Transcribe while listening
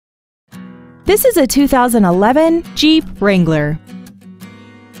This is a 2011 Jeep Wrangler.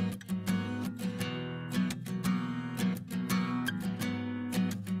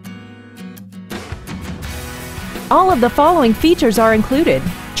 All of the following features are included: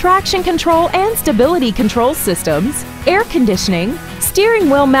 traction control and stability control systems, air conditioning, steering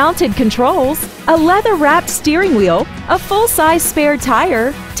wheel mounted controls, a leather-wrapped steering wheel, a full-size spare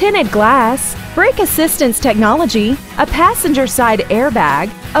tire, tinted glass, brake assistance technology, a passenger side airbag,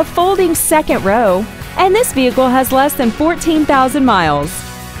 a folding second row, and this vehicle has less than 14,000 miles.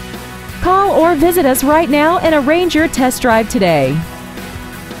 Call or visit us right now and arrange your test drive today.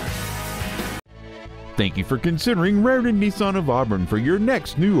 Thank you for considering Rairdon Nissan of Auburn for your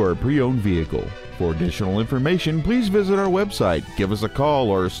next new or pre-owned vehicle. For additional information, please visit our website, give us a call,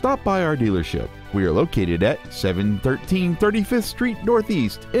 or stop by our dealership. We are located at 713 35th Street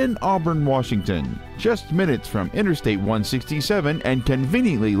Northeast in Auburn, Washington, just minutes from Interstate 167 and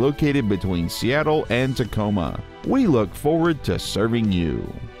conveniently located between Seattle and Tacoma. We look forward to serving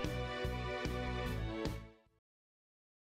you.